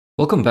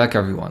Welcome back,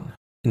 everyone.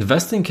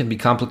 Investing can be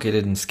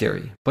complicated and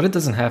scary, but it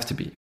doesn't have to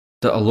be.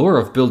 The allure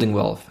of building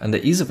wealth and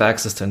the ease of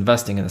access to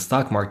investing in the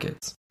stock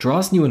markets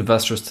draws new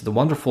investors to the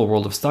wonderful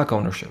world of stock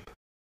ownership.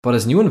 But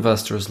as new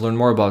investors learn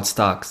more about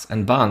stocks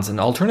and bonds and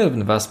alternative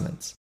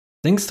investments,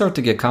 things start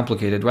to get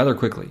complicated rather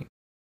quickly.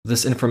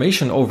 This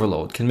information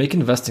overload can make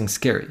investing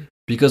scary,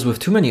 because with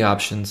too many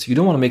options, you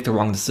don't want to make the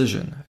wrong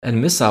decision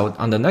and miss out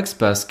on the next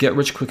best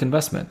get-rich-quick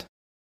investment.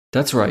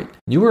 That's right,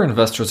 newer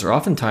investors are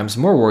oftentimes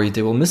more worried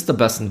they will miss the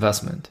best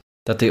investment,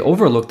 that they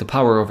overlook the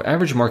power of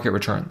average market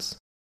returns.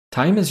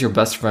 Time is your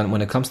best friend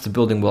when it comes to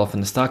building wealth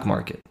in the stock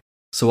market.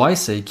 So I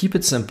say keep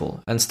it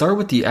simple and start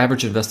with the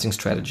average investing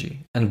strategy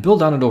and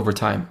build on it over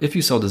time if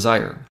you so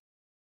desire.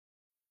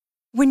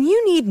 When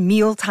you need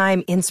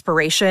mealtime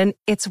inspiration,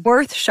 it's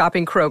worth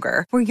shopping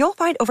Kroger, where you'll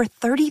find over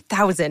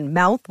 30,000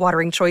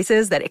 mouth-watering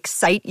choices that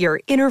excite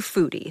your inner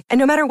foodie. And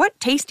no matter what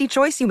tasty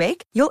choice you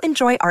make, you'll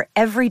enjoy our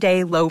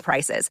everyday low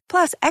prices,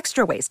 plus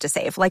extra ways to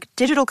save, like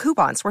digital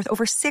coupons worth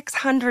over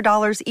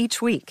 $600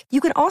 each week. You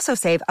can also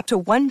save up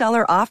to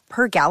 $1 off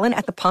per gallon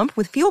at the pump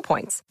with fuel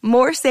points.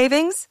 More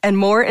savings and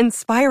more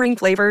inspiring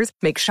flavors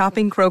make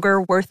shopping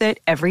Kroger worth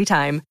it every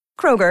time.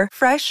 Kroger,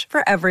 fresh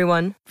for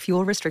everyone.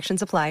 Fuel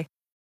restrictions apply.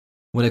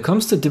 When it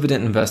comes to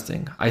dividend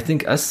investing, I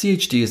think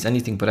SCHD is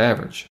anything but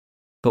average.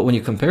 But when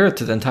you compare it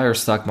to the entire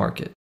stock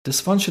market,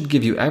 this fund should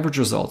give you average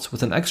results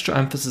with an extra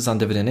emphasis on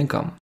dividend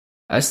income.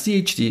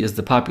 SCHD is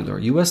the popular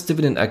US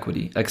dividend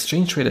equity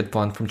exchange-traded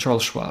fund from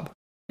Charles Schwab.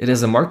 It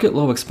has a market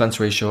low expense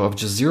ratio of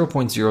just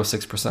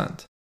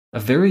 0.06%, a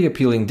very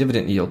appealing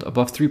dividend yield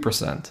above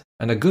 3%,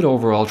 and a good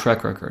overall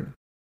track record.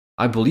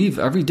 I believe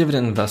every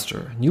dividend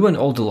investor, new and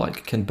old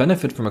alike, can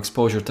benefit from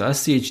exposure to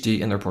SCHD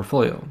in their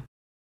portfolio.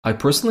 I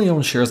personally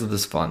own shares of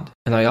this fund,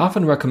 and I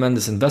often recommend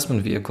this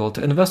investment vehicle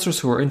to investors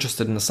who are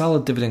interested in a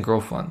solid dividend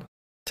growth fund.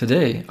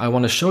 Today, I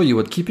want to show you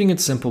what keeping it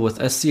simple with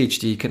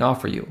SCHD can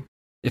offer you,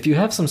 if you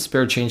have some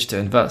spare change to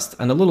invest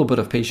and a little bit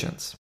of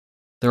patience.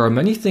 There are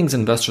many things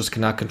investors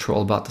cannot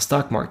control about the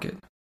stock market,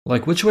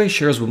 like which way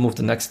shares will move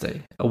the next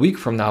day, a week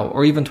from now,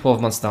 or even 12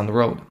 months down the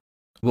road.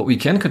 What we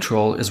can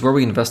control is where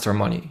we invest our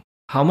money,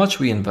 how much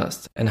we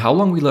invest, and how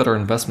long we let our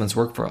investments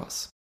work for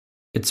us.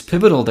 It's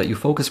pivotal that you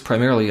focus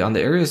primarily on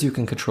the areas you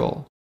can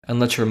control and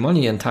let your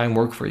money and time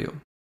work for you.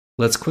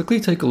 Let's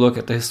quickly take a look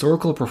at the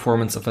historical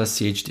performance of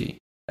SCHD,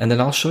 and then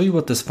I'll show you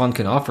what this fund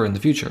can offer in the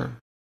future.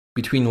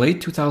 Between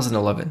late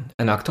 2011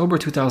 and October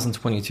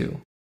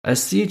 2022,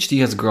 SCHD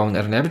has grown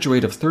at an average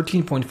rate of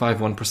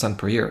 13.51%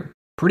 per year,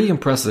 pretty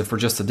impressive for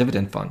just a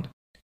dividend fund.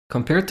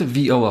 Compared to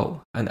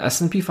VOO, an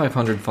S&P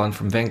 500 fund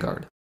from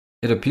Vanguard,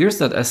 it appears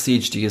that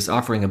SCHD is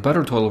offering a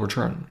better total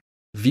return.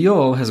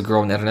 VOO has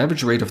grown at an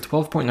average rate of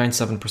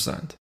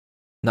 12.97%.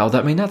 Now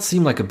that may not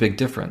seem like a big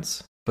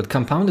difference, but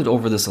compounded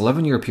over this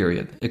 11-year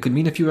period, it could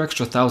mean a few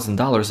extra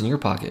 $1,000s in your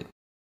pocket.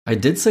 I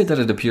did say that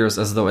it appears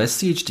as though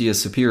SCHD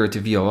is superior to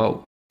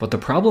VOO, but the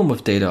problem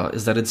with data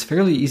is that it's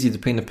fairly easy to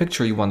paint a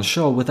picture you want to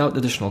show without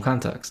additional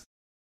context.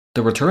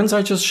 The returns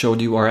I just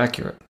showed you are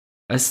accurate.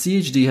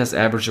 SCHD has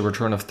averaged a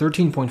return of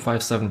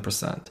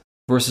 13.57%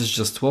 versus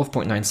just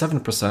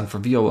 12.97% for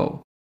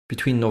VOO,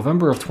 between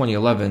November of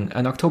 2011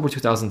 and October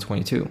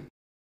 2022.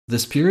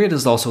 This period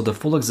is also the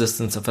full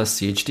existence of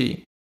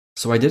SCHD,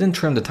 so I didn't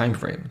trim the time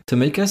frame to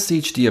make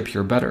SCHD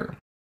appear better.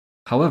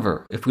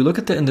 However, if we look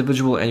at the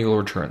individual annual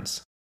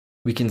returns,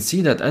 we can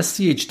see that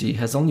SCHD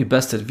has only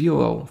bested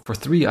VOO for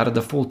 3 out of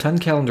the full 10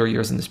 calendar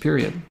years in this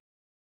period.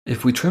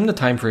 If we trim the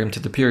time frame to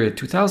the period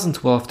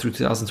 2012 through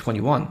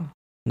 2021,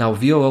 now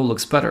VOO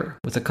looks better,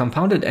 with a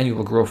compounded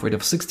annual growth rate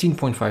of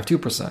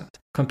 16.52%,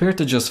 compared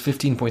to just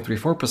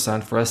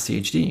 15.34% for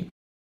SCHD.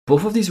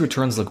 Both of these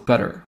returns look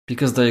better,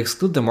 because they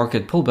exclude the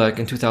market pullback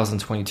in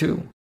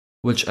 2022,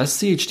 which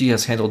SCHD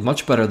has handled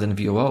much better than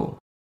VOO.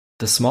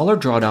 The smaller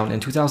drawdown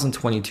in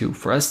 2022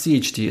 for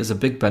SCHD is a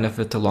big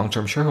benefit to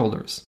long-term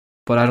shareholders,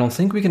 but I don't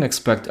think we can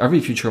expect every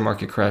future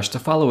market crash to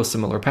follow a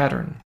similar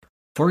pattern.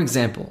 For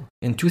example,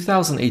 in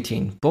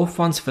 2018, both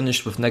funds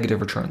finished with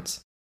negative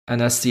returns, and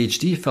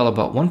SCHD fell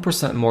about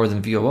 1% more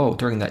than VOO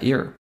during that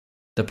year.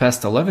 The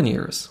past 11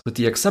 years, with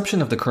the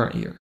exception of the current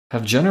year,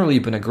 have generally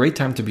been a great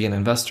time to be an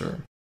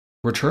investor.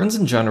 Returns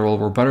in general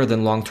were better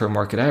than long-term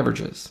market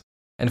averages,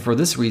 and for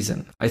this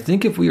reason, I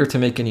think if we are to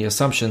make any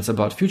assumptions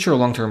about future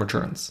long-term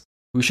returns,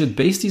 we should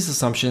base these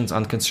assumptions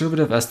on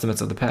conservative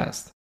estimates of the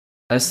past.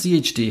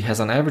 SCHD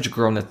has on average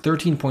grown at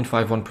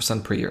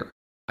 13.51% per year.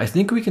 I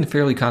think we can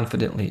fairly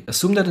confidently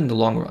assume that in the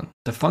long run,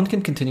 the fund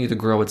can continue to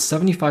grow at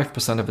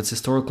 75% of its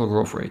historical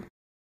growth rate.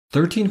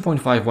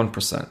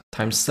 13.51%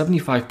 times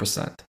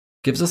 75%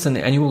 gives us an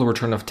annual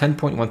return of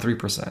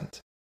 10.13%,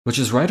 which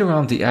is right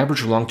around the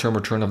average long-term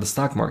return of the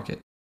stock market.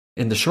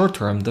 In the short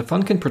term, the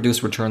fund can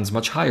produce returns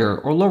much higher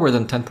or lower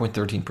than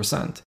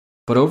 10.13%,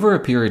 but over a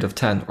period of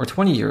 10 or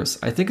 20 years,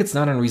 I think it's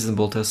not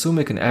unreasonable to assume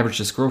it can average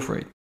this growth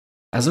rate.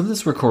 As of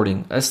this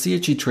recording,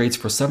 SCHD trades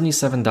for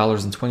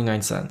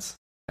 $77.29,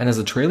 and has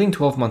a trailing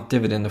 12-month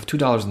dividend of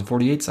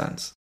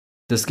 $2.48.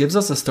 This gives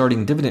us a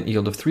starting dividend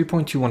yield of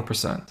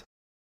 3.21%.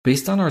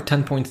 Based on our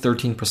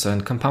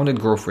 10.13% compounded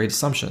growth rate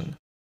assumption,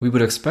 we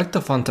would expect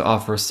the fund to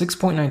offer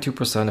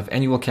 6.92% of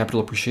annual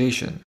capital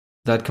appreciation.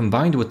 That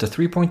combined with the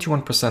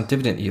 3.21%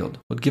 dividend yield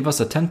would give us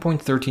a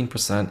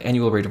 10.13%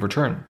 annual rate of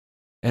return.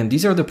 And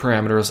these are the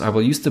parameters I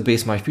will use to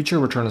base my future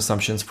return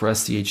assumptions for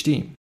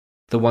SCHD.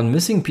 The one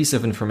missing piece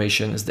of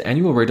information is the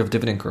annual rate of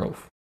dividend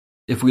growth.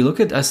 If we look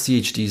at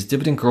SCHD's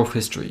dividend growth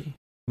history,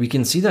 we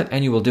can see that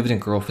annual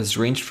dividend growth has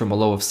ranged from a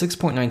low of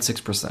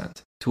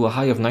 6.96% to a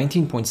high of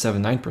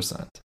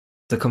 19.79%.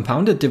 The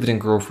compounded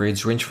dividend growth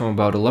rates range from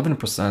about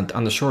 11%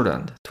 on the short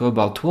end to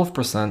about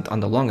 12% on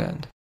the long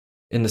end.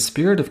 In the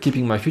spirit of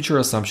keeping my future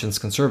assumptions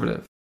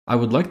conservative, I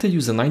would like to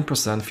use a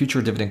 9%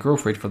 future dividend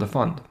growth rate for the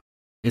fund.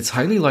 It's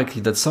highly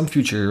likely that some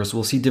future years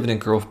will see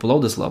dividend growth below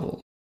this level,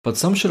 but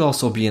some should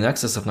also be in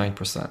excess of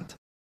 9%.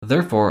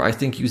 Therefore, I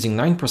think using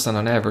 9%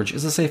 on average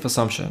is a safe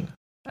assumption.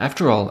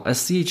 After all,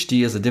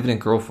 SCHD is a dividend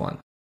growth fund,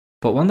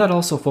 but one that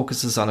also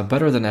focuses on a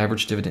better than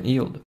average dividend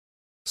yield.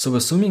 So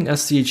assuming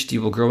SCHD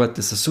will grow at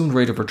this assumed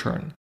rate of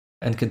return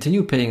and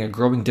continue paying a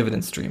growing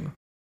dividend stream,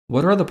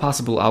 what are the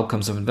possible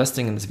outcomes of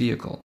investing in this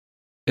vehicle?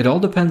 It all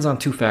depends on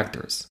two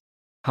factors: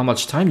 how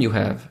much time you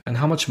have and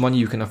how much money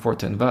you can afford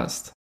to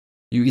invest.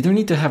 You either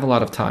need to have a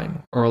lot of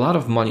time or a lot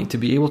of money to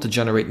be able to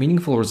generate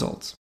meaningful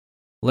results.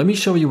 Let me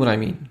show you what I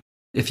mean.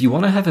 If you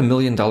want to have $1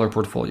 million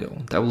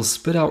portfolio that will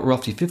spit out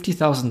roughly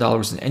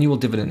 $50,000 in annual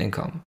dividend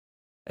income,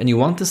 and you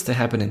want this to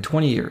happen in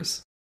 20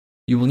 years,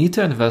 you will need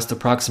to invest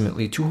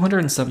approximately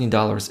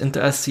 $270 into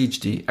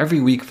SCHD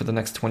every week for the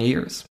next 20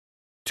 years.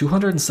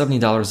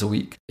 $270 a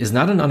week is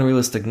not an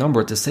unrealistic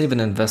number to save and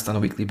invest on a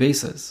weekly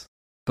basis.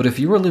 But if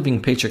you are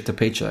living paycheck to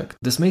paycheck,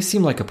 this may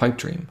seem like a pipe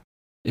dream.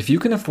 If you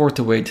can afford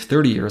to wait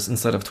 30 years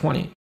instead of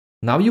 20,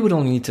 now you would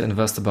only need to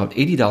invest about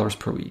 $80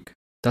 per week.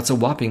 That's a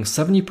whopping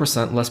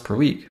 70% less per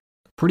week.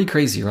 Pretty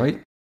crazy,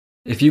 right?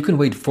 If you can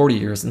wait 40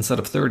 years instead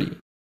of 30,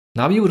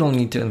 now you would only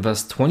need to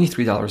invest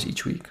 $23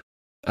 each week.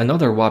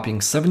 Another whopping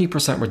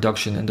 70%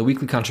 reduction in the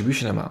weekly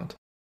contribution amount.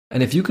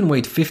 And if you can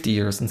wait 50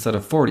 years instead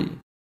of 40,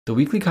 the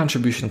weekly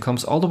contribution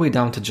comes all the way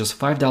down to just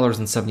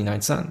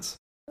 $5.79.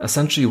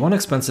 Essentially one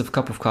expensive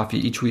cup of coffee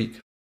each week.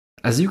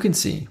 As you can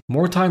see,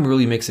 more time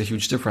really makes a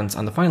huge difference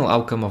on the final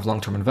outcome of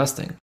long-term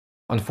investing.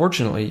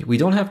 Unfortunately, we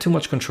don't have too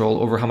much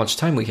control over how much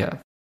time we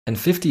have, and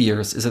 50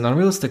 years is an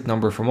unrealistic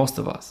number for most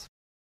of us.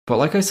 But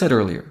like I said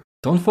earlier,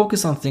 don't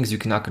focus on things you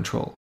cannot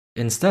control.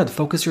 Instead,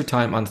 focus your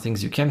time on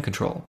things you can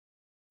control.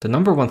 The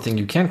number one thing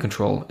you can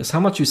control is how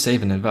much you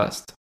save and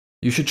invest.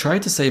 You should try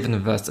to save and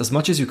invest as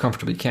much as you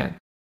comfortably can.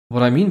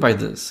 What I mean by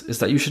this is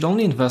that you should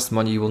only invest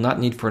money you will not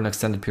need for an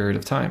extended period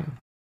of time.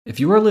 If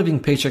you are living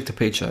paycheck to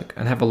paycheck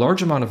and have a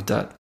large amount of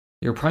debt,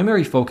 your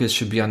primary focus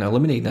should be on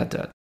eliminating that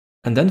debt,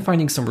 and then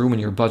finding some room in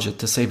your budget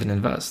to save and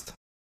invest.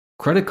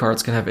 Credit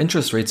cards can have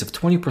interest rates of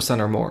 20%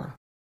 or more.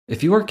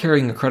 If you are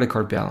carrying a credit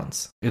card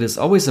balance, it is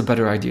always a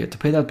better idea to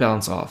pay that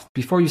balance off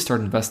before you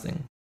start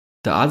investing.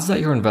 The odds that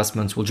your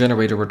investments will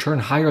generate a return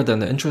higher than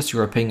the interest you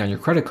are paying on your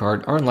credit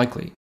card are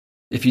unlikely.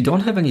 If you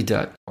don't have any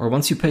debt, or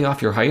once you pay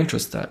off your high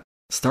interest debt,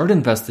 start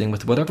investing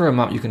with whatever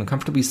amount you can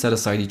comfortably set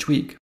aside each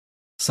week.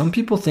 Some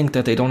people think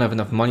that they don't have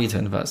enough money to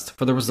invest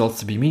for the results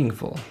to be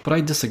meaningful, but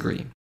I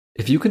disagree.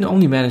 If you can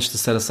only manage to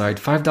set aside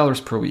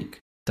 $5 per week,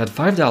 that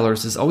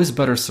 $5 is always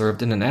better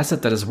served in an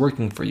asset that is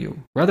working for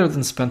you, rather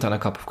than spent on a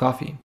cup of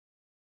coffee.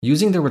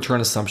 Using the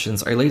return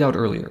assumptions I laid out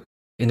earlier,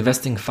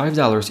 investing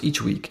 $5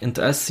 each week into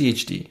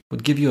SCHD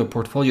would give you a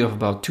portfolio of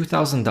about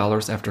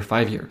 $2,000 after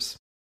 5 years.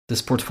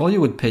 This portfolio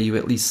would pay you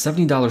at least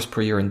 $70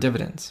 per year in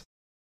dividends.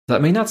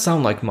 That may not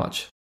sound like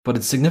much, but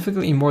it's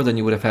significantly more than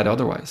you would have had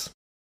otherwise.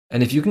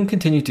 And if you can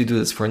continue to do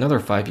this for another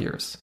 5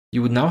 years,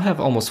 you would now have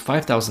almost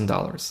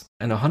 $5,000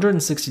 and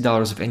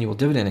 $160 of annual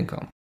dividend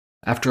income.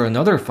 After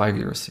another 5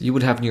 years, you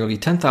would have nearly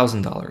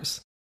 $10,000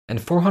 and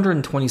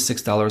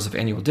 $426 of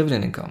annual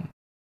dividend income.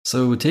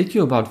 So it would take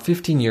you about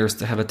 15 years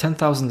to have a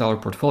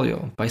 $10,000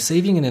 portfolio by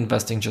saving and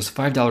investing just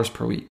 $5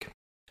 per week.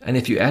 And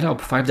if you add up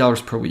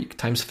 $5 per week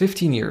times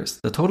 15 years,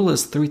 the total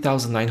is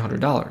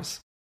 $3,900,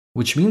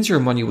 which means your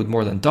money would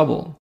more than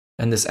double,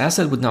 and this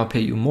asset would now pay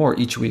you more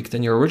each week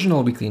than your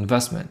original weekly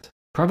investment,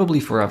 probably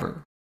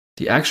forever.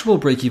 The actual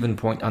break-even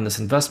point on this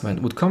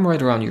investment would come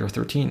right around year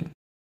 13.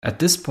 At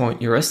this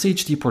point, your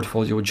SCHD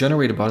portfolio would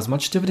generate about as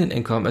much dividend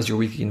income as your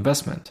weekly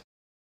investment.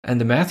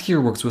 And the math here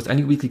works with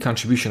any weekly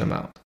contribution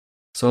amount.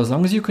 So as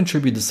long as you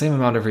contribute the same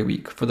amount every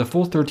week for the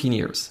full 13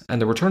 years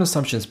and the return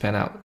assumptions pan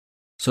out.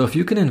 So if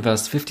you can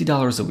invest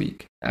 $50 a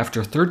week,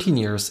 after 13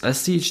 years,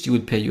 SCHD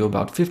would pay you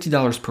about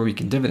 $50 per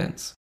week in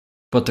dividends.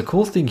 But the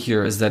cool thing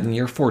here is that in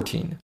year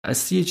 14,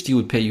 SCHD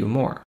would pay you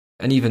more,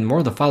 and even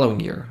more the following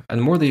year,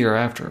 and more the year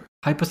after,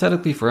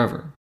 hypothetically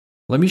forever.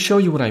 Let me show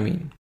you what I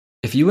mean.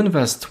 If you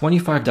invest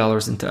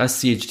 $25 into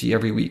SCHD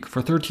every week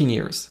for 13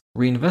 years,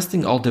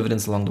 reinvesting all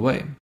dividends along the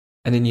way,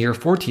 and in year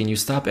 14 you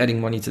stop adding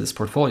money to this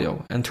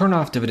portfolio and turn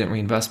off dividend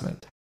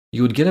reinvestment,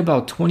 you would get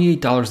about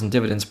 $28 in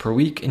dividends per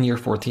week in year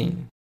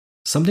 14.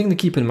 Something to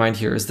keep in mind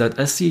here is that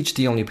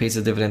SCHD only pays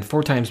a dividend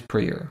 4 times per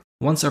year,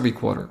 once every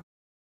quarter.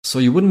 So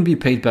you wouldn't be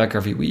paid back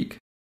every week.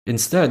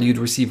 Instead, you'd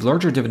receive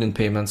larger dividend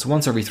payments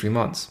once every 3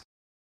 months.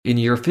 In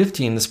year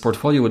 15, this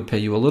portfolio would pay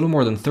you a little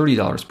more than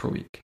 $30 per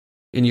week.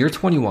 In year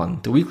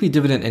 21, the weekly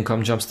dividend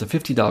income jumps to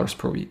 $50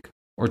 per week,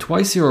 or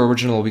twice your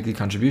original weekly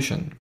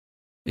contribution.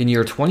 In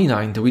year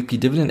 29, the weekly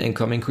dividend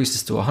income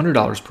increases to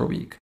 $100 per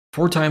week,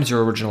 4 times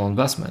your original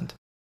investment.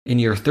 In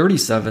year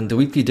 37, the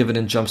weekly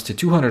dividend jumps to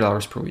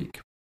 $200 per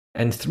week,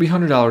 and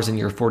 $300 in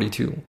year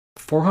 42,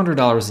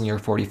 $400 in year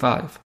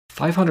 45,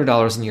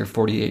 $500 in year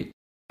 48,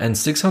 and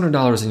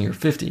 $600 in year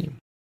 50.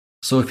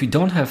 So if you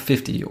don't have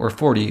 50 or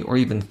 40 or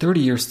even 30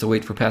 years to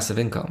wait for passive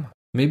income,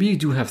 maybe you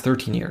do have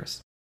 13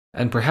 years.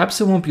 And perhaps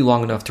it won't be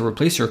long enough to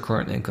replace your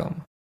current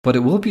income, but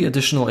it will be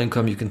additional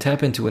income you can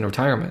tap into in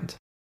retirement.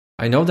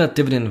 I know that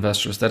dividend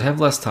investors that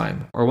have less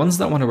time, or ones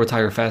that want to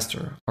retire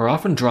faster, are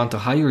often drawn to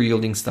higher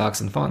yielding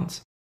stocks and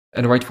funds.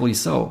 And rightfully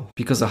so,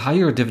 because a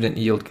higher dividend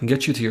yield can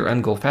get you to your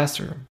end goal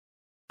faster.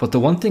 But the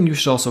one thing you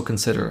should also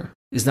consider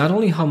is not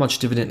only how much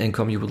dividend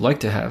income you would like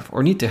to have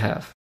or need to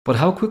have, but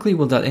how quickly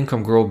will that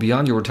income grow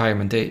beyond your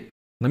retirement date.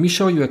 Let me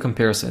show you a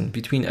comparison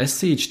between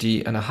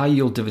SCHD and a high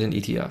yield dividend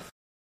ETF.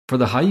 For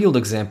the high yield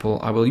example,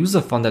 I will use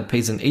a fund that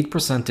pays an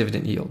 8%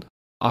 dividend yield,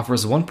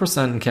 offers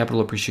 1% in capital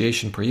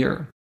appreciation per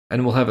year,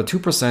 and will have a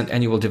 2%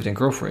 annual dividend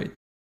growth rate.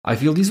 I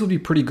feel these would be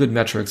pretty good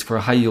metrics for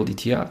a high yield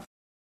ETF.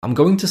 I'm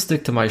going to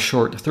stick to my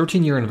short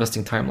 13-year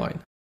investing timeline,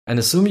 and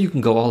assume you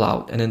can go all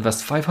out and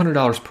invest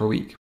 $500 per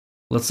week.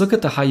 Let's look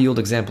at the high yield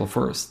example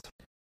first.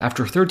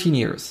 After 13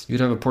 years,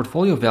 you'd have a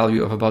portfolio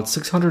value of about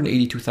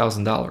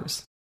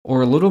 $682,000,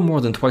 or a little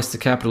more than twice the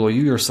capital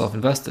you yourself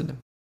invested.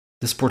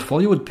 This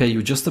portfolio would pay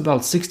you just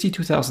about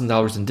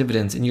 $62,000 in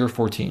dividends in year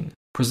 14,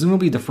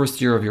 presumably the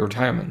first year of your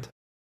retirement.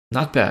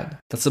 Not bad,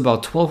 that's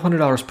about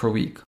 $1,200 per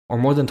week, or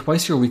more than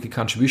twice your weekly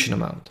contribution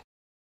amount.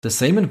 The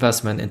same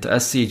investment into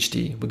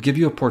SCHD would give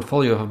you a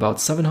portfolio of about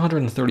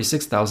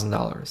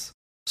 $736,000,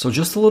 so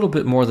just a little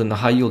bit more than the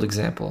high yield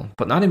example,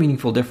 but not a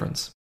meaningful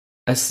difference.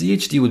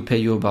 SCHD would pay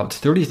you about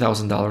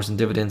 $30,000 in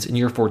dividends in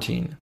year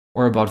 14,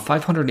 or about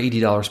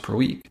 $580 per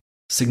week,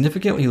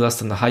 significantly less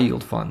than the high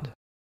yield fund.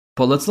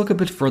 But let's look a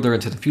bit further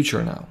into the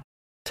future now.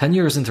 10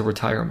 years into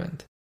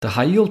retirement, the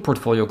high yield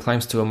portfolio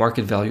climbs to a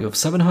market value of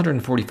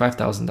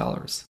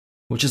 $745,000,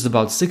 which is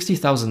about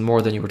 $60,000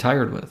 more than you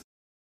retired with.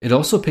 It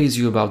also pays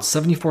you about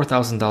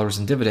 $74,000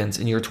 in dividends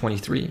in year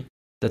 23,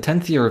 the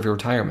 10th year of your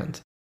retirement,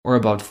 or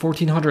about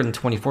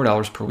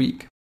 $1,424 per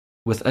week.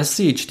 With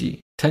SCHD,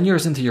 10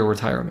 years into your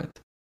retirement,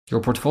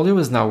 your portfolio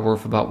is now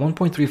worth about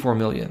 $1.34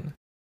 million,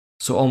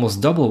 so almost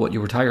double what you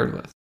retired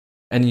with.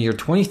 And in year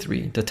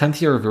 23, the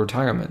 10th year of your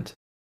retirement,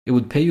 it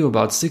would pay you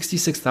about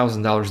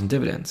 $66,000 in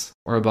dividends,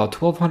 or about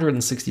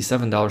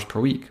 $1,267 per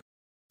week.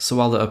 So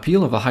while the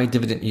appeal of a high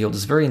dividend yield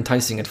is very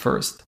enticing at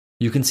first,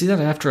 you can see that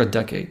after a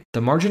decade,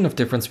 the margin of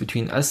difference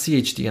between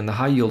SCHD and the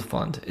high yield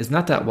fund is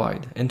not that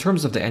wide in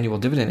terms of the annual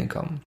dividend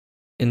income.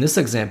 In this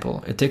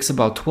example, it takes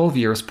about 12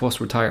 years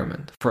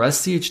post-retirement for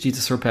SCHD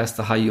to surpass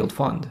the high yield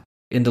fund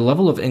in the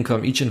level of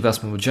income each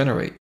investment would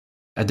generate.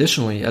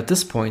 Additionally, at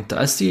this point, the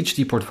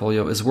SCHD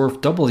portfolio is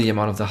worth double the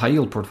amount of the high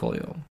yield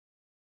portfolio.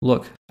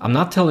 Look, I'm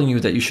not telling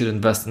you that you should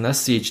invest in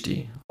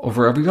SCHD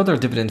over every other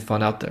dividend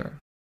fund out there.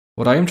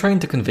 What I am trying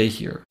to convey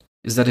here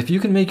is that if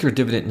you can make your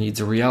dividend needs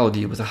a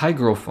reality with a high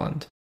growth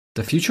fund,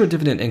 the future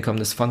dividend income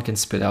this fund can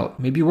spit out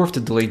may be worth the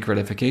delayed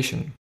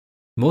gratification.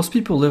 Most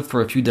people live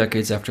for a few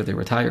decades after they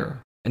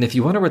retire, and if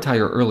you want to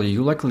retire early,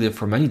 you likely live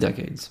for many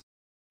decades.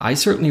 I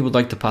certainly would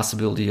like the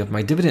possibility of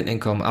my dividend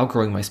income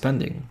outgrowing my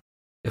spending.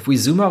 If we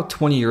zoom out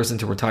 20 years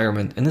into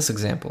retirement in this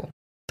example,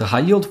 the high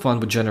yield fund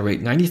would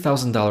generate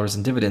 $90,000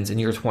 in dividends in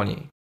year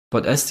 20,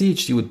 but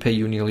SCHD would pay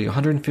you nearly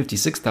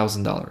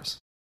 $156,000.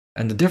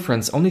 And the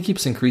difference only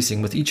keeps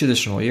increasing with each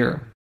additional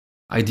year.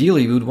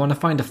 Ideally, we would want to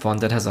find a fund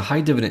that has a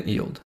high dividend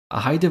yield, a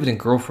high dividend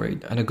growth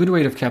rate, and a good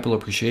rate of capital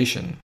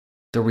appreciation.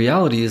 The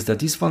reality is that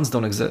these funds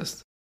don't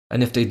exist,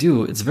 and if they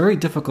do, it's very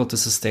difficult to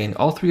sustain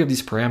all three of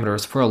these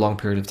parameters for a long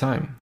period of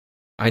time.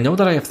 I know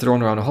that I have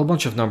thrown around a whole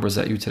bunch of numbers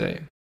at you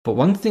today, but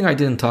one thing I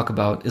didn't talk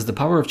about is the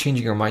power of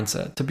changing your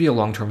mindset to be a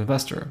long-term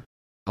investor.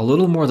 A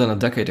little more than a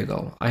decade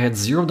ago, I had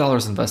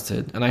 $0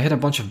 invested and I had a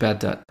bunch of bad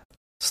debt.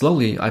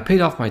 Slowly, I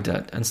paid off my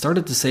debt and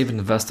started to save and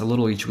invest a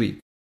little each week.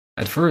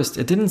 At first,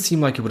 it didn't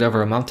seem like it would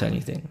ever amount to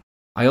anything.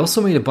 I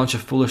also made a bunch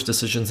of foolish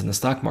decisions in the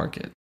stock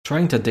market,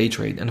 trying to day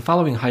trade and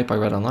following hype I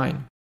read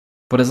online.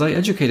 But as I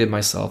educated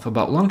myself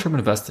about long-term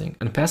investing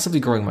and passively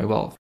growing my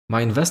wealth,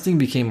 my investing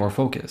became more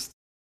focused.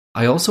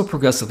 I also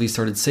progressively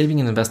started saving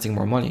and investing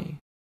more money.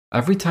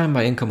 Every time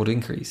my income would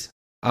increase,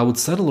 I would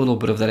set a little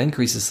bit of that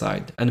increase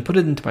aside and put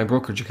it into my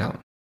brokerage account.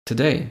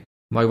 Today,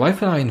 my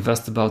wife and I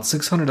invest about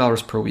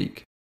 $600 per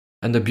week.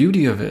 And the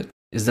beauty of it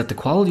is that the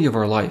quality of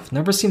our life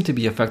never seemed to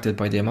be affected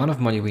by the amount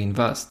of money we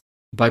invest.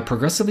 By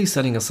progressively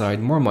setting aside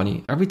more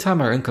money every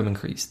time our income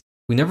increased,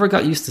 we never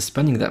got used to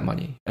spending that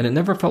money, and it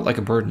never felt like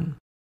a burden.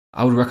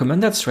 I would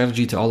recommend that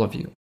strategy to all of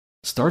you.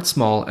 Start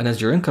small, and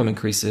as your income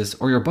increases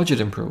or your budget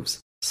improves,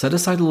 set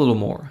aside a little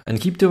more, and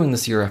keep doing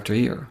this year after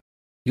year.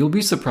 You'll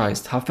be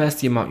surprised how fast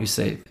the amount you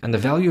save and the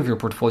value of your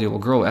portfolio will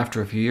grow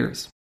after a few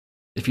years.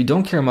 If you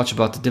don't care much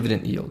about the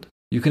dividend yield,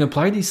 You can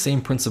apply these same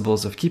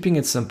principles of keeping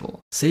it simple,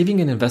 saving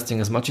and investing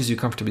as much as you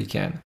comfortably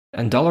can,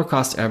 and dollar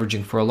cost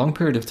averaging for a long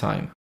period of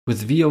time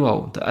with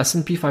VOO, the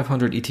S&P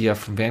 500 ETF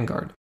from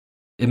Vanguard.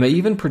 It may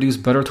even produce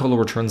better total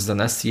returns than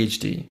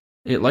SCHD.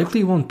 It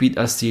likely won't beat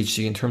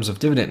SCHD in terms of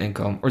dividend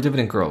income or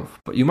dividend growth,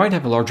 but you might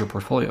have a larger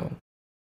portfolio.